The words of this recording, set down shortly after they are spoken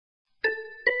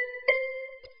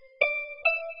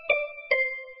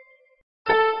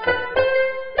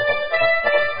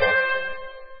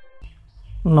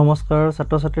নমস্কাৰ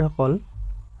ছাত্ৰ ছাত্ৰীসকল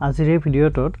আজিৰ এই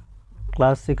ভিডিঅ'টোত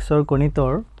ক্লাছ 6ৰ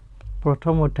গণিতৰ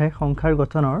প্ৰথম অধ্যায় সংখ্যাৰ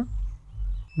গঠনৰ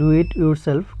ডু ইট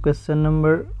ইউৰছেল্ফ কুৱেশ্যন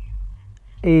নম্বৰ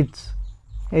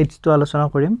 8 টো আলোচনা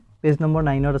কৰিম পেজ নম্বৰ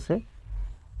 9ত আছে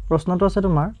প্ৰশ্নটো আছে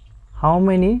তোমাৰ হাউ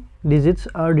many digits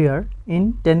are there in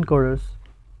 10 crores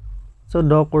so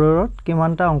 10 crores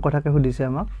কিমানটা অংক থাকে সুধিছে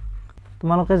আমাক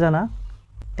তোমালোকে জানা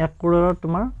 1 crores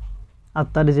তোমাৰ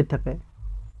 8টা ডিজিট থাকে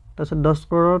তাৰপিছত 10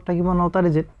 crores থাকিব 9টা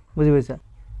ডিজিট বুজি পাইছা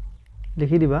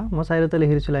লিখি দিবা মই সাইডতে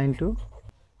লিখি দিছো লাইনটো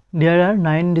there are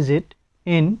 9 digit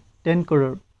in 10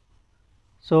 crores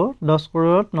so 10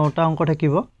 crores 9টা অংক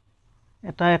থাকিব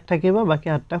এটা এক থাকিব বাকি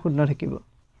 8টা শূন্য থাকিব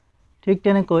ঠিক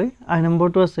তেনেকৈ আই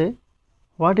নম্বৰটো আছে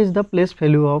what is the place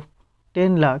value of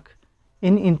 10 lakh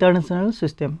in ইন্টাৰনেশনাল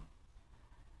system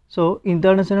so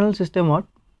ইন্টাৰনেশনাল সিস্টেমত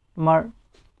তোমাৰ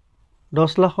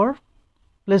 10 লাখৰ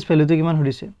প্লেস ভ্যালুটো কিমান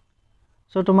হৈছে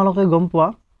সো তোমালোকে গম পোৱা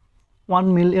 1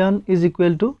 million is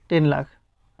equal to 10 lakh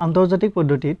আন্তৰ্জাতিক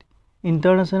পদ্ধতিত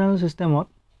ইন্টাৰনেশনাল সিস্টেমত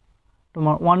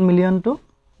তোমাৰ 1 million to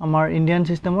আমাৰ ইন্ডিয়ান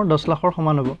সিস্টেমৰ 10 লাখৰ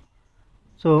সমান হ'ব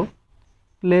so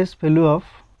place value of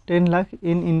 10 lakh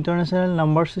in international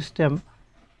number system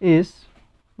is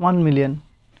 1 million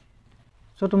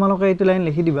so তোমালোকে এইটো লাইন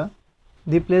লিখি দিবা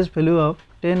the place value of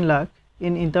 10 lakh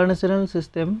in international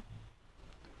system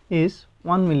is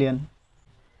 1 million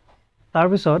তাৰ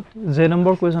পিছত যে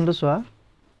নম্বৰ কোৱেশ্চনটো চোৱা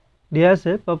দিয়া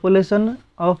আছে population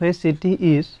of a city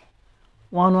is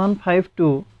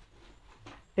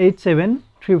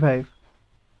 11528735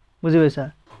 বুজি পাইছা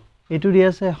এটো দিয়া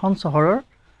আছে এখন চহৰৰ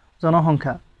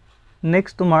জনসংখ্যা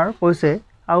নেক্সট তোমাৰ কৈছে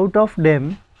out of them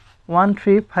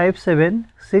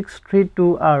 1357632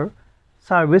 are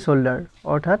service holder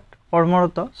অৰ্থাৎ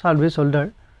কৰ্মৰত সাৰ্ভিস হোল্ডাৰ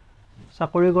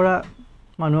চাকৰি কৰা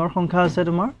মানুহৰ সংখ্যা আছে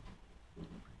তোমাৰ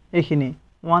এইখিনি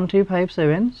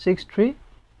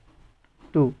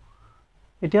 1357632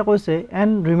 এতিয়া কৈছে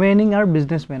and remaining are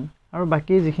businessmen আৰু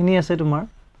বাকি যিখিনি আছে তোমাৰ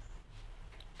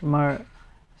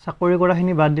চাকৰি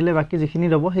কৰাখিনি বাদ দিলে বাকি যিখিনি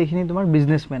ৰব সেইখিনি তোমাৰ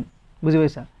বিজনেসম্যান বুজি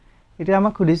পাইছা এতিয়া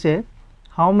আমাক খুদিছে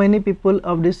how many people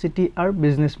of this city are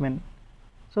businessmen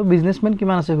so businessmen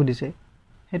কিমান আছে খুদিছে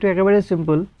হেতু একেবাৰে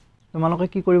সিম্পল তোমালোকে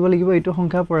কি কৰিব লাগিব এইটো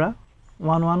সংখ্যা পৰা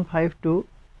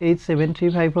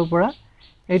 1152873 ৰ পৰা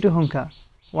এইটো সংখ্যা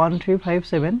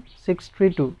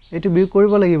 1357632 এটো বিয়োগ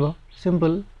কৰিব লাগিব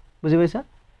সিম্পল বুজি পাইছা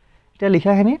এতিয়া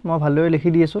লিখাখিনি মই ভালদৰে লিখি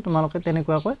দি আছো তোমালোকে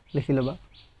তেনেকুৱাকৈ লিখি লবা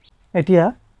এতিয়া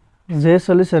যে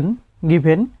সলিউশন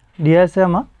গিভেন দিয়া আছে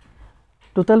আমাক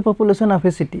total population of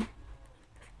a city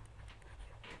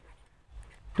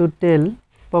total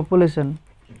population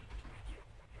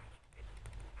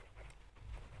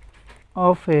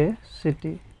of a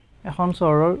city এখন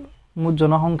চহৰৰ মুঠ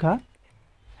জনসংখ্যা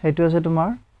হেতু আছে তোমাৰ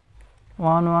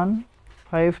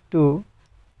 1152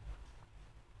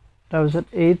 তাৰপিছত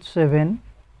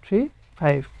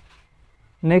 8735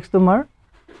 নেক্সট তোমাৰ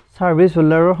সাৰ্ভিস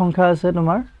হোল্ডাৰৰ সংখ্যা আছে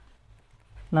তোমাৰ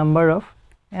নাম্বাৰ অফ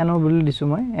এনো বুলি দিছো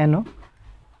মই এনো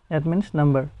that means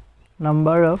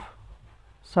number of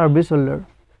service holders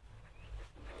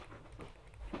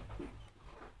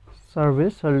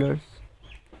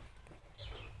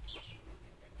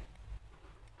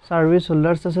service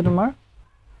আছে তোমাৰ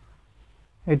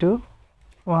এটো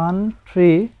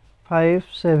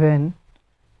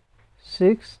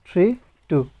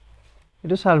 1357632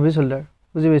 এটো সার্ভিস হোল্ডার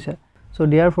বুঝি পাইছা so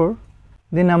therefore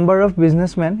the number of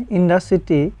businessmen in the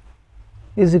city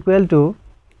is equal to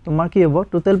তোমার কি হবে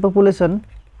total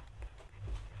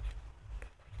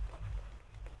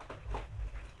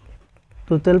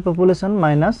population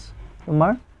minus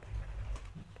তোমার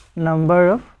number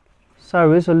of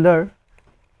service holder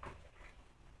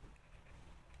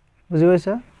বুঝি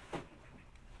পাইছা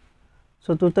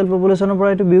so total population পৰা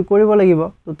এটো বিয়োগ কৰিব লাগিব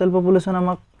total population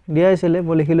আমাক দিয়া আছিল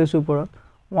মই লিখি লৈছো ওপৰত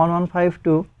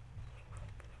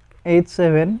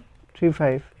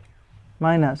 11528735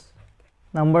 minus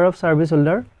number of service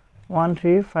holder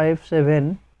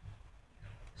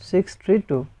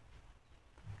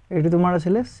 1357632 এটো তোমাৰ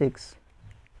আছিল 6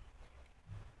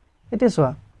 এটা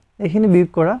সোৱা এইখিনি বিয়োগ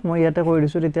কৰা মই ইয়াতে কৰি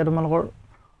দিছো তেতিয়া তোমালোকৰ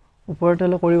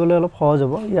ওপৰতেলে কৰিবলৈ অলপ সহজ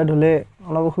হ'ব ইয়া ধলে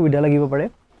অলপ সুবিধা লাগিব পাৰে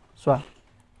সোৱা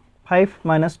 5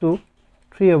 minus 2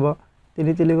 3 হ'ব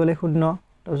 3 3 গলে 0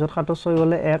 তাৰপিছত 7 6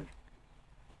 গলে 1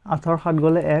 8 7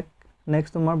 গলে 1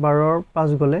 নেক্সট তোমাৰ 12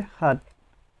 5 গলে 7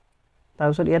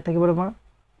 তাৰপিছত ইয়াত থাকিব তোমাৰ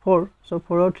 4 সো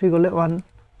 4 3 গলে 1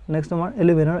 নেক্সট তোমাৰ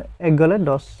 11 1 গলে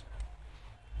 10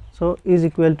 সো ইজ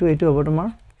ইকুৱেল টু এইটো হ'ব তোমাৰ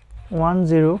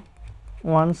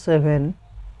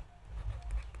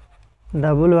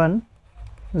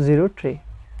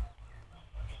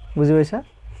 10171103 বুজি পাইছা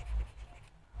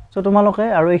সো তোমালোকে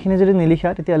আৰু এইখিনি যদি নিলিখা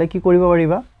তেতিয়ালে কি কৰিব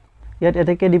পাৰিবা ইয়াত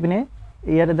এটাকে দি পিনে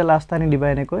ইয়াত এটা লাষ্ট আনি দিবা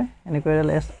এনেকৈ এটা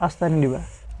লাষ্ট আনি দিবা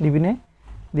দি পিনে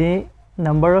দি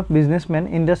number of businessmen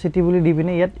in the city বুলি দি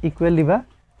পিনে ইয়াত ইকুৱেল দিবা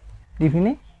দি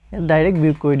পিনে ইয়াত ডাইৰেক্ট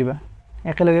বিয়োগ কৰি দিবা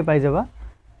একেলগে পাই যাবা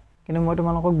কিন্তু মই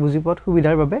তোমালোকক বুজি পোৱাত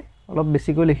সুবিধাৰ বাবে অলপ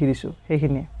বেছিকৈ লিখি দিছোঁ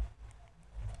সেইখিনিয়ে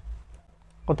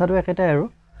কথাটো একেটাই আৰু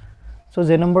সো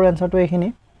যে নম্বৰ এনসাৰটো এইখিনি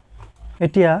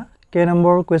এতিয়া কে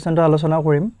নম্বৰ কোৱেশ্চনটো আলোচনা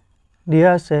কৰিম দিয়া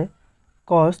আছে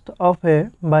cost of A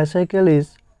bicycle is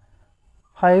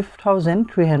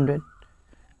 5300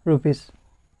 rupees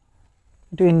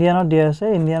এটো ইন্ডিয়ানত দিয়া আছে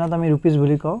ইন্ডিয়ানত আমি rupees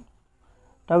বুলি কওঁ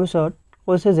তাৰ পিছত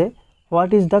কৈছে যে what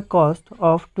is the cost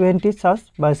of 20 such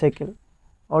bicycle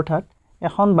অৰ্থাৎ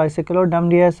এখন বাইসাইকেলৰ দাম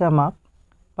দিয়া আছে আমাক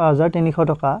 5300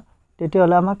 টকা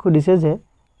তেতিয়াহলে আমাক খুদিছে যে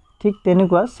ঠিক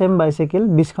তেনেকুৱা সেম বাইসাইকেল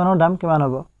 20 খনৰ দাম কিমান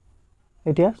হ'ব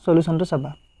এতিয়া সলিউশনটো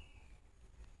চাবা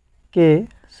কে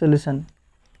সলিউশন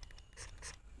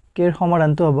কেৰ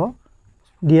সমাধানটো হ'ব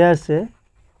দিয়া আছে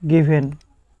given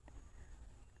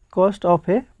cost of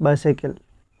a bicycle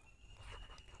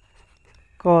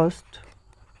cost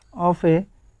of a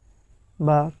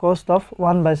বা cost of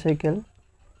one bicycle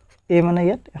এ মানে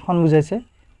ইয়াত এখন বুজাইছে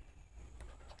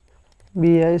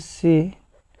BICYCLE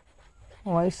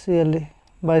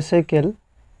bicycle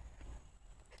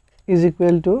is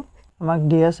equal to আমাক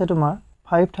দিয়া আছে তোমাৰ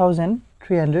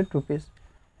 5300 rupees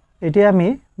এতিয়া আমি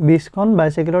 20 খন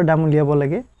বাইসাইকেলৰ দাম উলিয়াব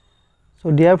লাগে so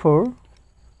therefore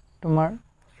তোমার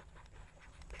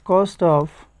cost of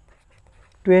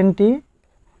 20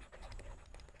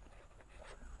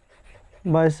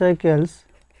 bicycles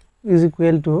is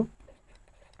equal to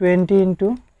 20 into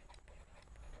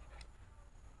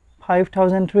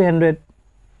 5300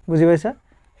 বুজি পাইছা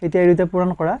এতিয়া এৰিতে পূৰণ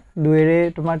কৰা 2 এৰে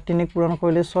তোমাৰ 3 পূৰণ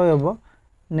কৰিলে 6 হ'ব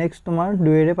নেক্সট তোমাৰ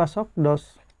 2 এৰে 5ক 10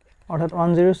 অৰ্থাৎ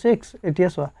 106 এতিয়া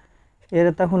চোৱা এৰ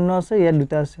এটা শূন্য আছে ইয়াত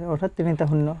দুটা আছে অৰ্থাৎ তিনিটা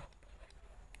শূন্য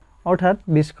অৰ্থাৎ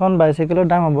 20 খন বাইসাইকেলৰ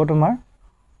দাম হ'ব তোমাৰ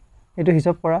এটো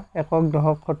হিসাব কৰা একক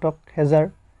দহক শতক হাজাৰ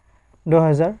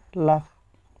 10000 লাখ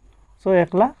সো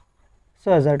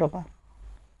 1,06,000 টকা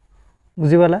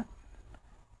বুজি পালা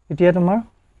এতিয়া তোমাৰ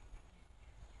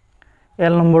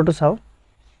এল নম্বৰটো চাও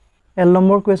এল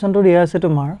নম্বৰ কোৱেশ্চনটো দিয়া আছে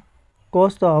তোমাৰ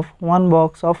cost of one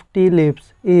box of tea leaves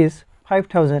is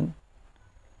 5000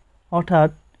 অৰ্থাৎ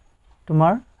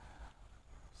তোমাৰ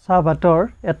চাহপাতৰ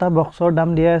এটা বক্সৰ দাম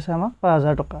দিয়া আছে আমাক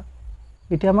 5000 টকা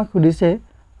এতিয়া আমাক খুদিছে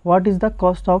what is the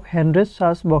cost of 100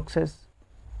 such boxes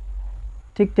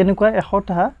ঠিক তেনেকুৱা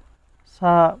 100টা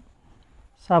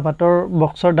চাহপাতৰ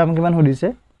বক্সৰ দাম কিমান খুদিছে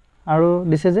আৰু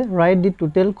দিছে যে write the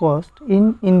total cost in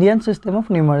Indian system of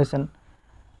numeration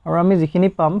আৰু আমি যিখিনি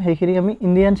পাম সেইখিনি আমি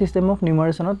ইন্ডিয়ান সিস্টেম অফ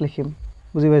নিউমাৰেশনত লিখিম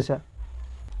বুজি পাইছা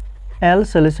এল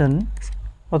সলিউশন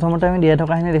প্ৰথমতে আমি দিয়া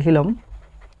থকাখিনি লিখি লম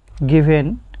given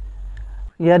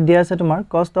ইয়াত দিয়া আছে তোমাৰ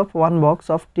cost of one box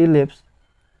of tea leaves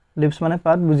মানে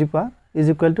পাত বুজি পা is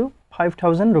equal to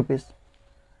 5000 rupees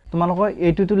তোমালোকৰ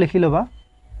এইটো লিখি লবা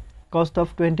cost of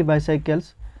 20 bicycles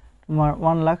তোমাৰ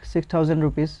 1,06,000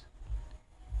 rupees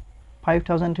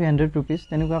 5300 rupees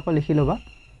তেনেকুৱাকৈ লিখি লবা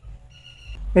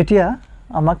এতিয়া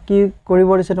আমাক কি কৰিব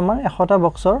দিছে তোমাৰ 100টা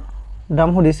বক্সৰ দাম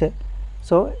খুদিছে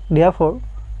so therefore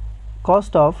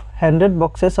cost of 100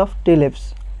 boxes of tea leaves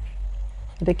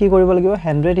এটা কি কৰিব লাগিব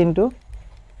 100 into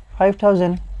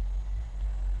 5000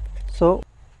 so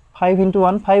 5 into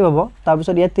 1 5 হ'ব তাৰ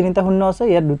পিছত ইয়াত তিনিটা শূন্য আছে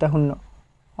ইয়াত দুটা শূন্য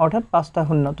অৰ্থাৎ পাঁচটা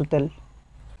শূন্য টোটাল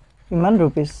ইমান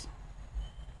rupees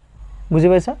বুজি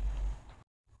পাইছা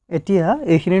এতিয়া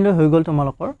এইখিনিলৈ হৈ গল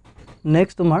তোমালোকৰ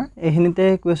নেক্সট তোমাৰ এইখিনিতে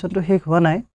কোৱেশ্চনটো শেষ হোৱা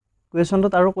নাই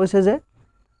কোৱেশ্চনটোত আৰু কৈছে যে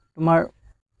তোমাৰ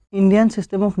ইন্ডিয়ান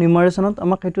সিস্টেম অফ নিউমাৰেশনত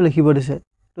আমাক এইটো লিখিব দিছে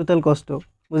টোটাল কষ্টটো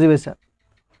বুজি পাইছা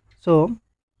সো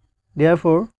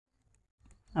therefore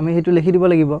আমি হেতু লিখি দিব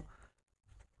লাগিব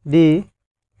দি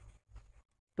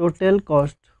total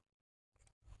cost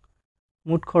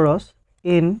মুঠ খৰচ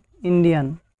in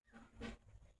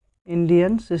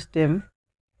Indian system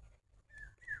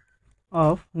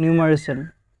of numeration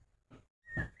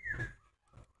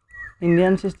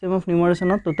Indian system of numeration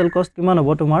total cost কিমান হ'ব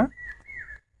তোমাৰ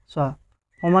সা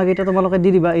সময় কেইটা তোমালোকে দি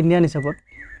দিবা ইন্ডিয়ান হিচাপত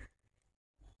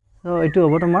সো এটো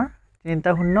হ'ব তোমাৰ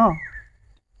তিনিটা শূন্য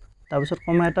তাৰ পিছত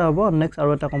কমা এটা হ'ব নেক্সট আৰু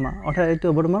এটা কমা অৰ্থাৎ এটো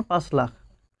হ'ব তোমাৰ 5 লাখ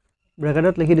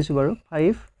ব্ৰেকেটত লিখি দিছো বাৰু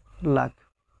 5 লাখ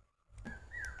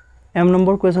এম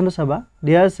নম্বৰ কোৱেশ্চনটো চাবা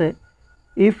দিয়া আছে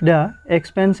if the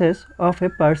expenses of a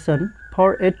person for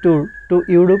a tour to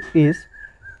Europe is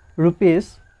rupees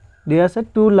দিয়া আছে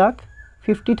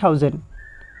 2,50,000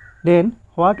 then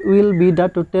what will be the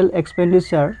total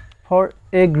expenditure for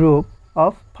a group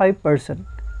of 5 person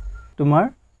তোমাৰ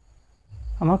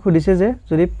আমাক খুদিছে যে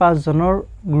যদি 5 জনৰ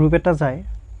গ্ৰুপ এটা যায়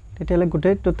তেতিয়ালে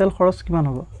গোটেই টোটাল খৰচ কিমান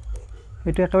হ'ব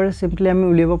এটো একেবাৰে সিম্পলি আমি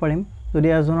উলিয়াব পাৰিম যদি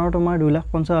এজনৰ তোমাৰ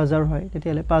 2,50,000 হয়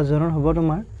তেতিয়াহ'লে 5 জনৰ হ'ব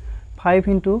তোমাৰ 5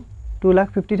 ×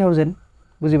 2,50,000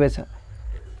 বুজি পাইছা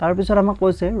তাৰ পিছত আমাক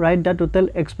কৈছে right da total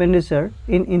এক্সপেন্ডিচাৰ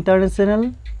in international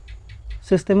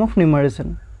system of নিউমাৰেচন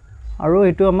আৰু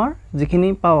এটো আমাৰ যিখিনি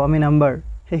পাও আমি নাম্বাৰ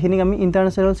সেইখিনি আমি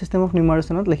ইন্টাৰনেশ্যনেল সিস্টেম অফ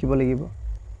নিউমাৰেচনত লিখিব লাগিব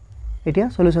এতিয়া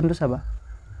সলিউশনটো চাবা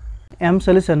এম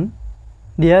সলিউশন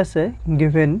দিয়া আছে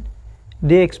given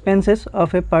the expenses of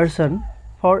a person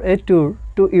for a tour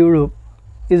to Europe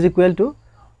is equal to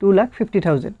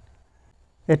 2,50,000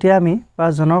 এতিয়া আমি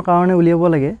 5 জনৰ কাৰণে উলিয়াব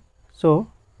লাগে so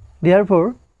therefore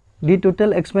the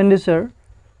total expenditure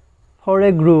for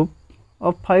a group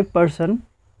of 5 person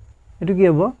এটো কি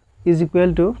হ'ব is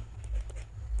equal to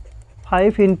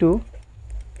 5 ×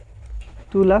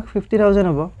 2,50,000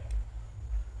 হ'ব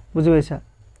বুজি পাইছা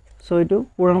সো এটো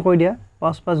পূৰণ কৰি দিয়া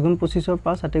 5 5 গুণ 25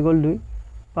 5 8 গল 2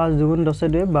 5 2 গুণ 10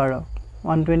 2 12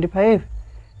 125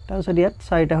 তাৰপিছত ইয়াত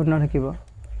 4টা শূন্য থাকিব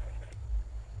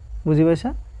বুজি পাইছা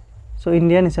সো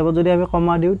ইন্ডিয়ান হিচাপত যদি আমি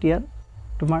কমা দিও ইয়াত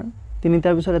তোমাৰ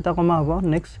 3টাৰ পিছত এটা কমা হ'ব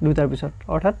নেক্সট 2টাৰ পিছত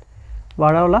অৰ্থাৎ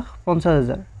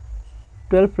 12,50,000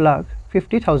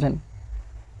 12,50,000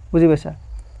 বুজি পাইছা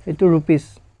এটো रुपीस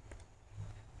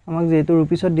আমাক যে এটো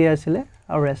रुपीसত দিয়া আছিল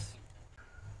আৰু এস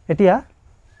এতিয়া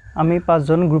আমি 5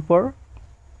 জন গ্ৰুপৰ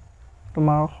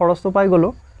তোমাৰ খৰচটো পাই গলো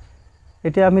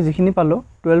এতিয়া আমি যিখিনি পালো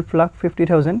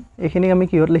 12,50,000 এখিনি আমি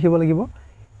কিহত লিখিব লাগিব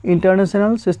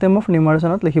ইন্টাৰনেশ্যনেল সিস্টেম অফ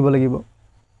নিউমাৰেচনত লিখিব লাগিব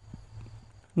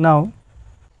নাও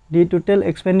the total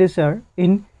expenditure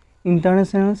in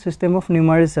international system of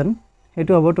numeration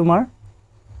এটো হ'ব তোমাৰ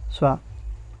সোৱা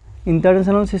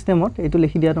ইন্টাৰনেশ্যনেল সিস্টেমত এটো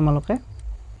লিখি দিয়া তোমালোকে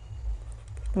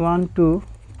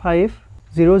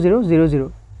 1250000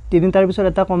 তিনিটাৰ পিছত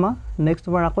এটা কমা নেক্সট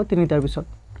তোমাৰ আকৌ তিনিটাৰ পিছত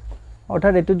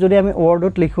অৰ্থাৎ এটো যদি আমি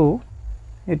ওয়াৰ্ডত লিখো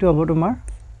এটো হ'ব তোমাৰ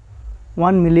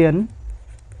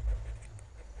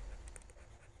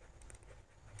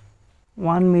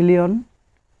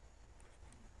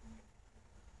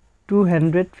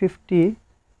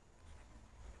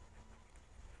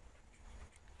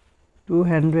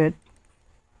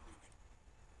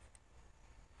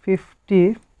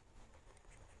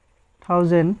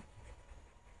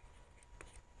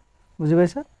বুজি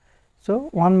পাইছা সো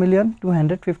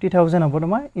 1,250,000 হ'ব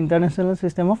তোমাৰ ইন্টাৰনেশ্যনেল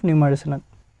সিস্টেম অফ নিউমাৰেচনত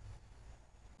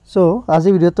সো আজি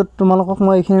ভিডিওটো তোমালোকক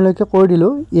মই এইখিনিলৈকে কৰি দিলো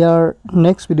ইয়াৰ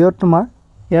নেক্সট ভিডিওত তোমাৰ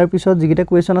ইয়াৰ পিছত যিকিটা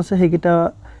কোৱেশ্চন আছে সেইকিটা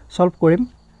সলভ কৰিম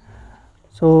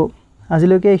সো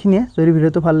আজিলৈকে এইখিনিয়ে যদি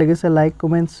ভিডিওটো ভাল লাগিছে like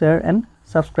comment share and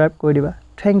subscribe কৰি দিবা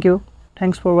thank U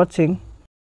thanks for watching